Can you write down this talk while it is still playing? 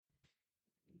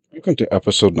Welcome to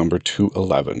episode number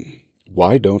 211.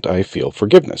 Why Don't I Feel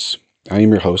Forgiveness? I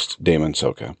am your host, Damon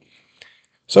Soka.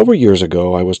 Several years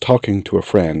ago, I was talking to a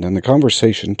friend, and the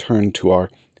conversation turned to our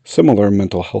similar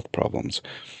mental health problems.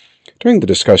 During the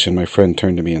discussion, my friend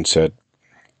turned to me and said,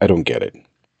 I don't get it.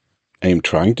 I am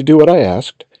trying to do what I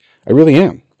asked. I really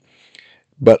am.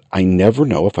 But I never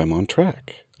know if I'm on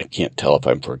track. I can't tell if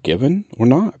I'm forgiven or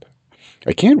not.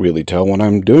 I can't really tell when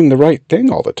I'm doing the right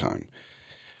thing all the time.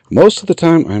 Most of the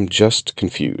time, I'm just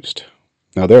confused.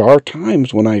 Now, there are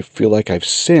times when I feel like I've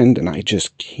sinned and I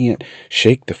just can't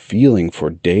shake the feeling for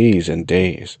days and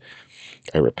days.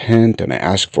 I repent and I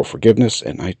ask for forgiveness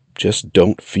and I just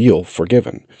don't feel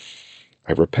forgiven.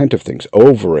 I repent of things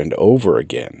over and over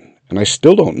again and I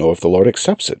still don't know if the Lord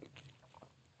accepts it.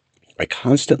 I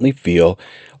constantly feel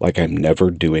like I'm never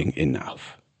doing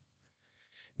enough.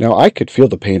 Now, I could feel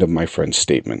the pain of my friend's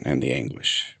statement and the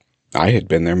anguish. I had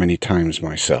been there many times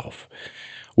myself.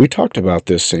 We talked about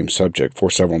this same subject for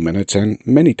several minutes and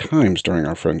many times during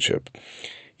our friendship.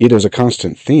 It is a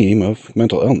constant theme of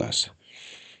mental illness.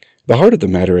 The heart of the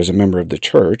matter as a member of the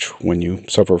church, when you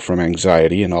suffer from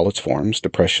anxiety in all its forms,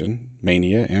 depression,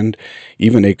 mania, and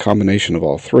even a combination of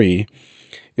all three,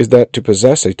 is that to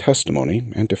possess a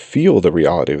testimony and to feel the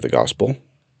reality of the gospel,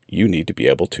 you need to be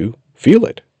able to feel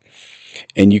it.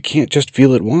 And you can't just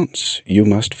feel it once. You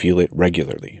must feel it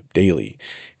regularly, daily,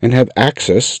 and have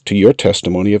access to your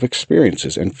testimony of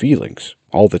experiences and feelings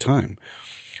all the time.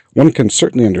 One can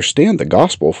certainly understand the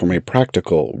gospel from a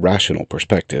practical, rational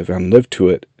perspective and live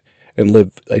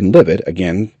it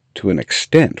again to an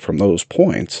extent from those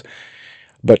points.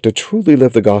 But to truly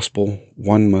live the gospel,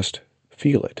 one must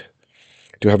feel it.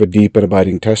 To have a deep and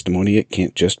abiding testimony, it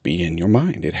can't just be in your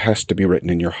mind. It has to be written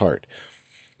in your heart.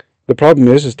 The problem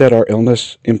is that our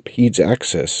illness impedes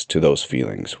access to those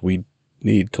feelings. We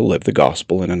need to live the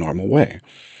gospel in a normal way.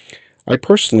 I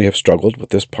personally have struggled with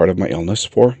this part of my illness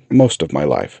for most of my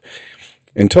life.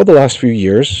 Until the last few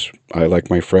years, I, like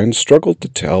my friends, struggled to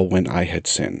tell when I had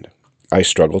sinned. I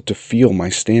struggled to feel my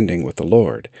standing with the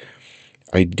Lord.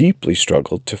 I deeply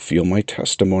struggled to feel my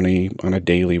testimony on a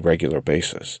daily, regular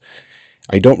basis.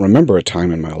 I don't remember a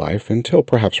time in my life until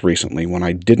perhaps recently when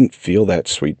I didn't feel that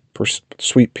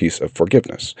sweet piece of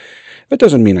forgiveness. That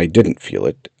doesn't mean I didn't feel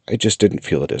it. I just didn't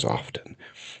feel it as often.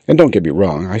 And don't get me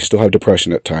wrong, I still have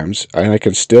depression at times, and I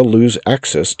can still lose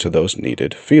access to those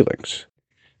needed feelings.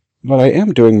 But I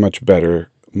am doing much better,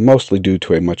 mostly due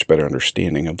to a much better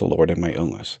understanding of the Lord and my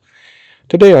illness.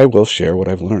 Today I will share what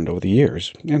I've learned over the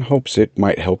years, in hopes it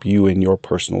might help you in your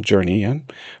personal journey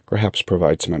and perhaps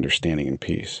provide some understanding and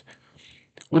peace.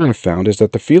 What I've found is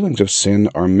that the feelings of sin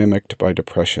are mimicked by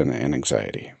depression and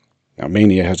anxiety. Now,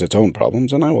 mania has its own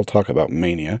problems, and I will talk about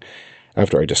mania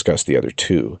after I discuss the other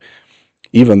two.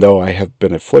 Even though I have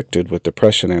been afflicted with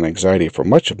depression and anxiety for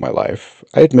much of my life,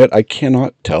 I admit I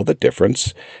cannot tell the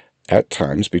difference at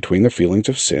times between the feelings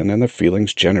of sin and the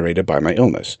feelings generated by my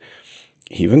illness.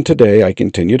 Even today, I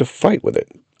continue to fight with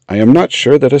it. I am not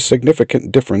sure that a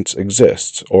significant difference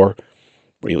exists, or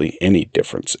really any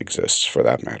difference exists for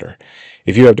that matter.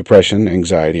 If you have depression,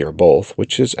 anxiety, or both,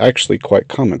 which is actually quite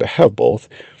common to have both,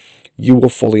 you will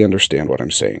fully understand what I'm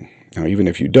saying. Now, even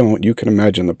if you don't, you can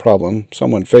imagine the problem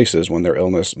someone faces when their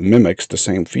illness mimics the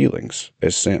same feelings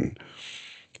as sin.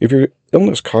 If your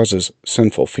illness causes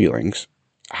sinful feelings,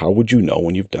 how would you know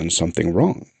when you've done something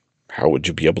wrong? How would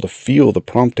you be able to feel the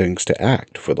promptings to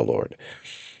act for the Lord?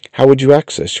 How would you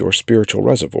access your spiritual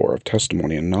reservoir of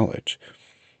testimony and knowledge?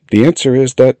 The answer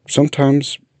is that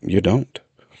sometimes you don't.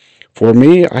 For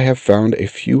me, I have found a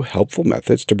few helpful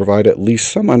methods to provide at least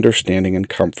some understanding and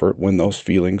comfort when those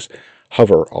feelings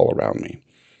hover all around me.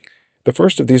 The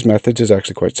first of these methods is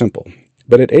actually quite simple,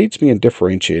 but it aids me in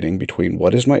differentiating between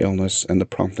what is my illness and the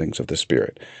promptings of the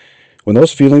Spirit. When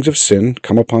those feelings of sin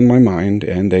come upon my mind,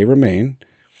 and they remain,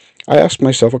 I ask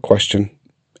myself a question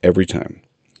every time.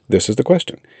 This is the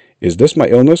question. Is this my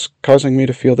illness causing me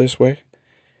to feel this way?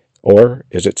 Or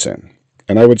is it sin?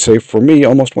 And I would say for me,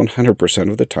 almost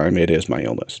 100% of the time, it is my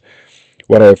illness.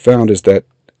 What I have found is that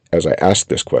as I ask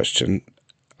this question,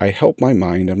 I help my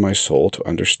mind and my soul to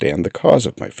understand the cause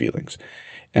of my feelings,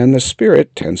 and the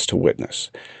Spirit tends to witness.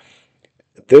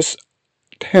 This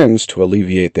tends to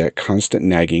alleviate that constant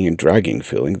nagging and dragging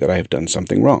feeling that I have done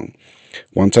something wrong.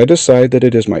 Once I decide that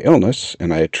it is my illness,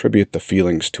 and I attribute the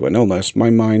feelings to an illness,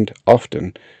 my mind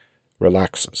often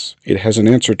relaxes. It has an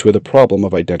answer to the problem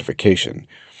of identification.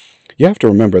 You have to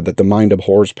remember that the mind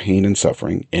abhors pain and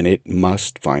suffering, and it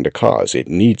must find a cause. It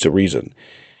needs a reason.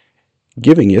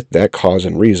 Giving it that cause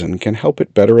and reason can help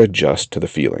it better adjust to the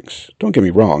feelings. Don't get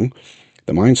me wrong,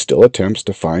 the mind still attempts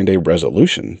to find a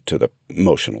resolution to the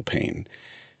emotional pain.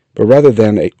 But rather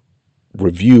than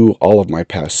review all of my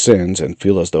past sins and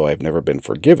feel as though I've never been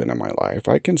forgiven in my life,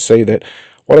 I can say that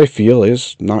what I feel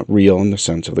is not real in the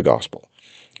sense of the gospel.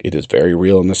 It is very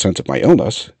real in the sense of my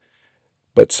illness,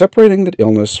 but separating the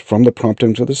illness from the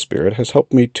promptings of the Spirit has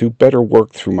helped me to better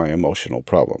work through my emotional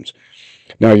problems.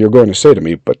 Now, you're going to say to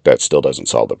me, but that still doesn't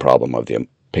solve the problem of the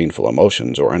painful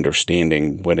emotions or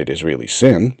understanding when it is really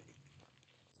sin.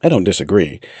 I don't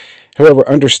disagree. However,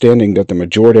 understanding that the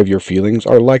majority of your feelings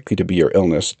are likely to be your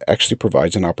illness actually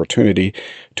provides an opportunity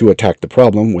to attack the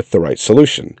problem with the right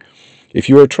solution. If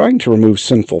you are trying to remove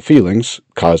sinful feelings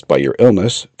caused by your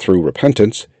illness through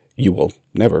repentance, you will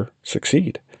never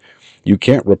succeed. You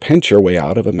can't repent your way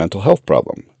out of a mental health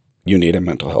problem. You need a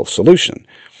mental health solution.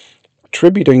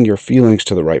 Attributing your feelings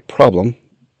to the right problem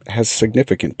has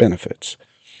significant benefits.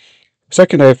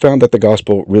 Second, I have found that the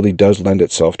gospel really does lend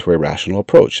itself to a rational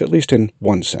approach, at least in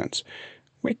one sense.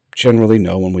 We generally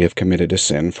know when we have committed a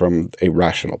sin from a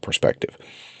rational perspective.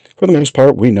 For the most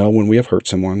part, we know when we have hurt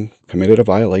someone, committed a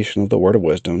violation of the word of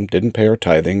wisdom, didn't pay our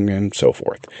tithing, and so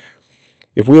forth.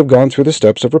 If we have gone through the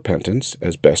steps of repentance,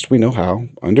 as best we know how,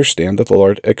 understand that the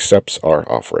Lord accepts our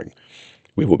offering.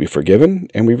 We will be forgiven,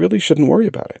 and we really shouldn't worry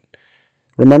about it.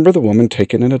 Remember the woman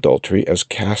taken in adultery as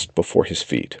cast before his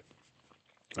feet.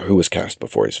 Or who was cast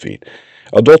before his feet.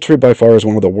 Adultery by far is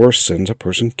one of the worst sins a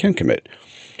person can commit.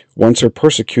 Once her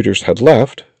persecutors had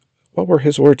left, what were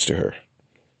his words to her?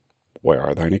 Where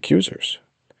are thine accusers?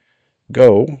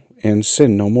 Go and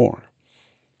sin no more.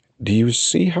 Do you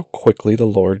see how quickly the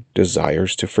Lord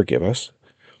desires to forgive us?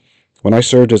 When I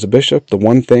served as a bishop, the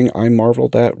one thing I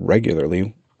marveled at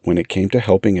regularly when it came to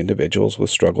helping individuals with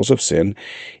struggles of sin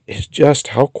is just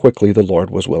how quickly the Lord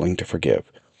was willing to forgive.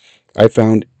 I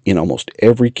found in almost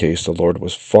every case the Lord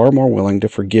was far more willing to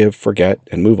forgive, forget,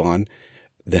 and move on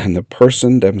than the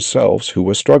person themselves who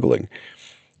was struggling.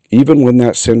 Even when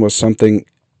that sin was something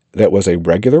that was a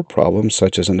regular problem,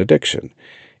 such as an addiction.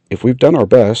 If we've done our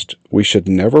best, we should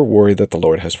never worry that the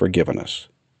Lord has forgiven us.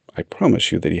 I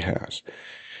promise you that He has.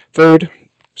 Third,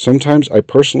 sometimes I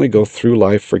personally go through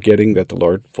life forgetting that the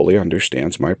Lord fully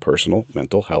understands my personal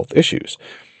mental health issues.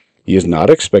 He is not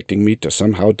expecting me to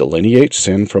somehow delineate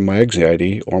sin from my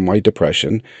anxiety or my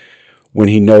depression when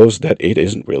He knows that it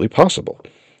isn't really possible.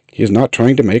 He is not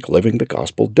trying to make living the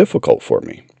gospel difficult for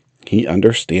me. He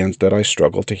understands that I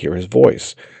struggle to hear His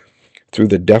voice through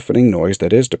the deafening noise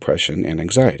that is depression and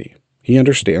anxiety. He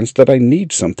understands that I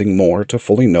need something more to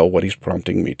fully know what He's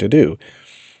prompting me to do.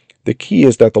 The key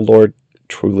is that the Lord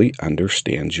truly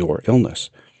understands your illness.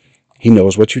 He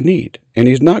knows what you need, and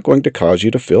He's not going to cause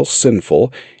you to feel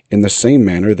sinful in the same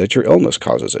manner that your illness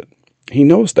causes it. He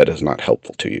knows that is not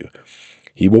helpful to you.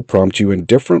 He will prompt you in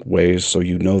different ways so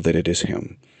you know that it is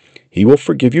Him. He will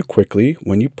forgive you quickly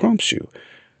when He prompts you,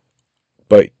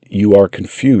 but you are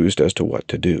confused as to what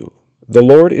to do. The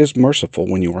Lord is merciful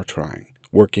when you are trying,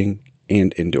 working,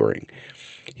 and enduring.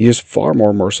 He is far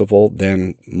more merciful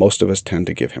than most of us tend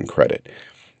to give Him credit,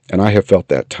 and I have felt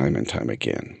that time and time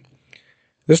again.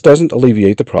 This doesn't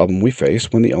alleviate the problem we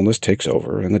face when the illness takes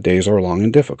over and the days are long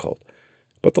and difficult.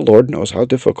 But the Lord knows how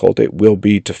difficult it will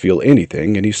be to feel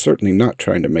anything, and He's certainly not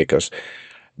trying to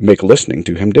make listening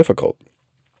to Him difficult.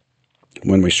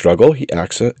 When we struggle, He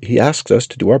asks us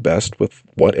to do our best with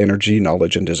what energy,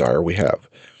 knowledge, and desire we have.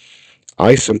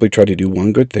 I simply try to do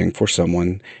one good thing for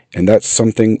someone, and that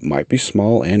something might be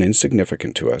small and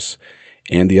insignificant to us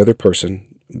and the other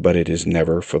person, but it is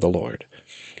never for the Lord.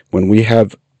 When we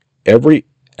have every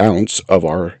ounce of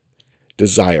our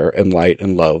desire and light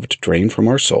and love drained from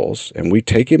our souls, and we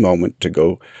take a moment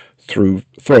to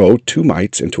throw 2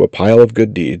 mites into a pile of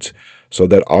good deeds so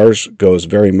that ours goes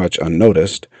very much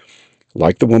unnoticed,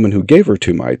 like the woman who gave her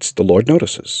 2 mites, the Lord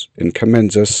notices and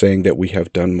commends us, saying that we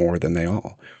have done more than they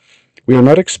all. We are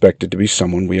not expected to be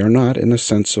someone we are not in the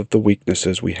sense of the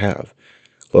weaknesses we have.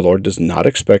 The Lord does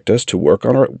expect us to work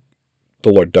on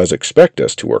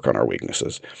our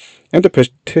weaknesses and to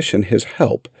petition His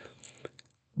help.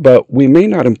 But we may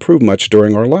not improve much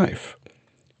during our life.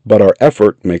 But our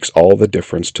effort makes all the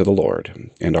difference to the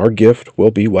Lord, and our gift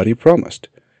will be what He promised.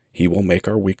 He will make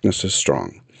our weaknesses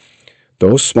strong.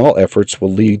 Those small efforts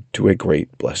will lead to a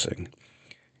great blessing.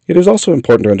 It is also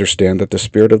important to understand that the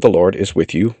Spirit of the Lord is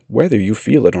with you, whether you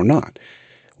feel it or not.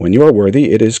 When you are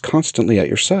worthy, it is constantly at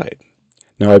your side.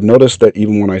 Now, I've noticed that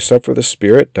even when I suffer, the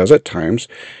Spirit does at times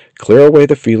clear away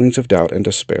the feelings of doubt and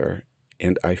despair,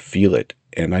 and I feel it,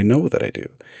 and I know that I do.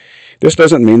 This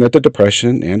doesn't mean that the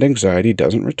depression and anxiety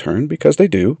doesn't return, because they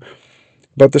do,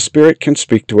 but the Spirit can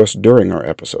speak to us during our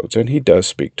episodes, and He does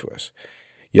speak to us.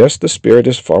 Yes, the Spirit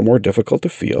is far more difficult to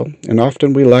feel, and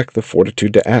often we lack the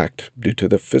fortitude to act due to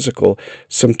the physical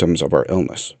symptoms of our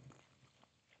illness.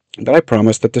 But I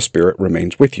promise that the Spirit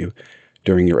remains with you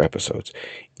during your episodes,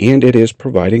 and it is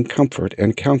providing comfort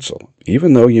and counsel,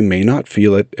 even though you may not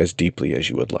feel it as deeply as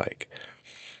you would like.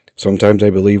 Sometimes I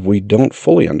believe we don't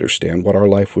fully understand what our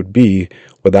life would be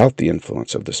without the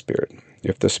influence of the Spirit.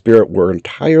 If the Spirit were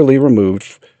entirely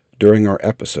removed during our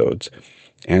episodes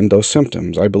and those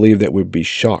symptoms, I believe that we'd be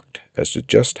shocked as to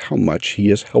just how much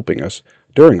He is helping us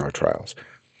during our trials.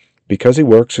 Because He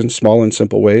works in small and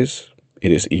simple ways,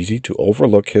 it is easy to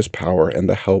overlook His power and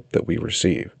the help that we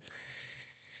receive.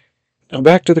 Now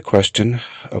back to the question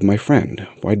of my friend,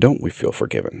 why don't we feel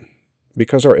forgiven?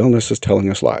 Because our illness is telling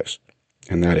us lies,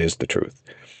 and that is the truth.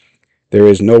 There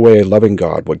is no way a loving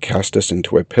God would cast us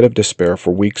into a pit of despair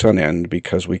for weeks on end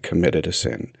because we committed a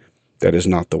sin. That is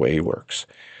not the way He works.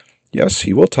 Yes,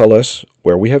 He will tell us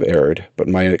where we have erred, but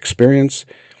in my experience,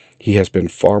 He has been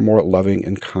far more loving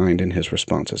and kind in His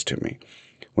responses to me.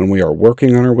 When we are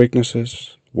working on our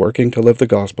weaknesses, working to live the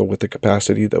gospel with the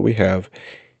capacity that we have,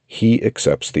 He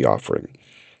accepts the offering,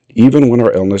 even when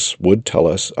our illness would tell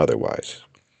us otherwise.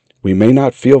 We may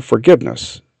not feel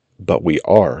forgiveness, but we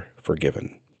are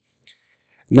forgiven.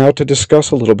 Now, to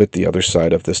discuss a little bit the other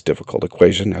side of this difficult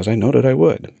equation, as I noted I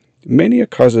would. Mania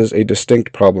causes a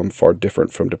distinct problem far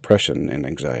different from depression and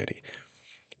anxiety.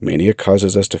 Mania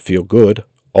causes us to feel good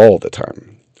all the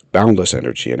time, boundless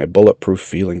energy and a bulletproof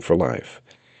feeling for life.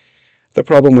 The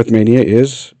problem with mania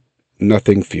is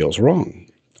nothing feels wrong.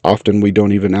 Often we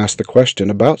don't even ask the question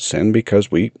about sin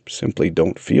because we simply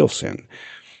don't feel sin.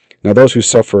 Now, those who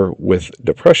suffer with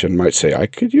depression might say, I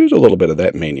could use a little bit of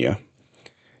that mania.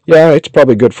 Yeah, it's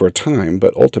probably good for a time,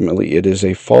 but ultimately it is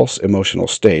a false emotional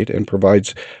state and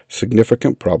provides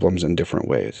significant problems in different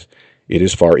ways. It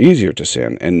is far easier to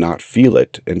sin and not feel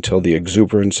it until the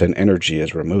exuberance and energy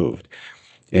is removed,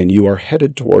 and you are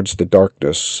headed towards the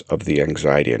darkness of the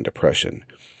anxiety and depression.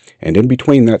 And in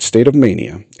between that state of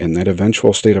mania and that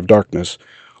eventual state of darkness,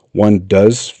 one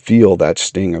does feel that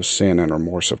sting of sin and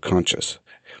remorse of conscience.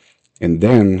 And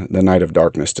then the night of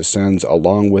darkness descends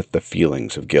along with the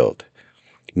feelings of guilt.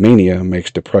 Mania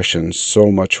makes depression so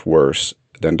much worse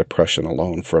than depression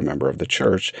alone for a member of the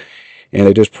church, and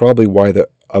it is probably why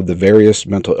of the various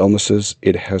mental illnesses,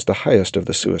 it has the highest of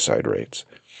the suicide rates.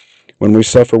 When we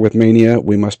suffer with mania,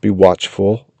 we must be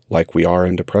watchful like we are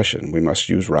in depression. We must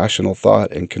use rational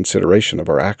thought and consideration of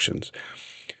our actions.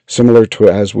 Similar to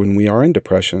as when we are in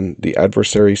depression, the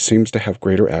adversary seems to have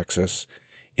greater access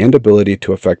and ability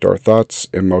to affect our thoughts,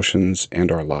 emotions,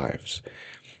 and our lives.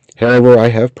 However, I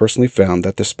have personally found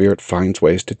that the Spirit finds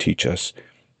ways to teach us,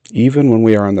 even when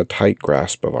we are in the tight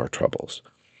grasp of our troubles.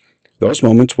 Those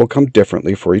moments will come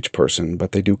differently for each person,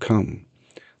 but they do come.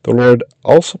 The Lord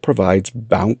also provides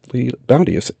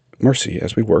bounteous mercy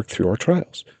as we work through our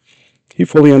trials. He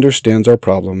fully understands our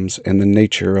problems and the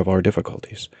nature of our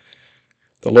difficulties.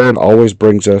 The Lord always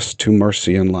brings us to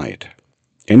mercy and light.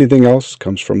 Anything else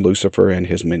comes from Lucifer and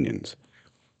his minions.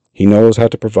 The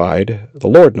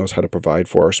Lord knows how to provide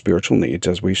for our spiritual needs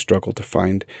as we struggle to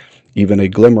find even a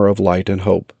glimmer of light and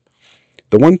hope.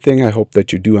 The one thing I hope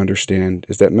that you do understand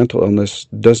is that mental illness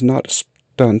does not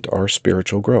stunt our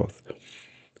spiritual growth.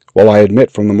 While I admit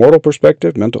from the mortal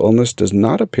perspective, mental illness does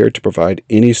not appear to provide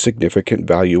any significant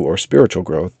value or spiritual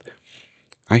growth,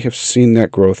 I have seen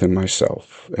that growth in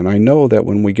myself, and I know that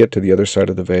when we get to the other side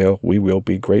of the veil, we will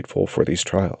be grateful for these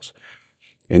trials.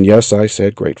 And yes, I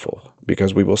said grateful,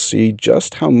 because we will see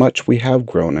just how much we have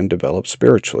grown and developed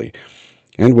spiritually,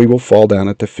 and we will fall down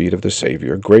at the feet of the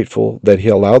Savior, grateful that He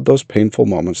allowed those painful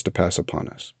moments to pass upon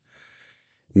us.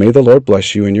 May the Lord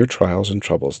bless you in your trials and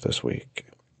troubles this week.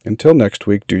 Until next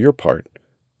week, do your part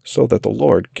so that the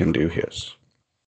Lord can do His.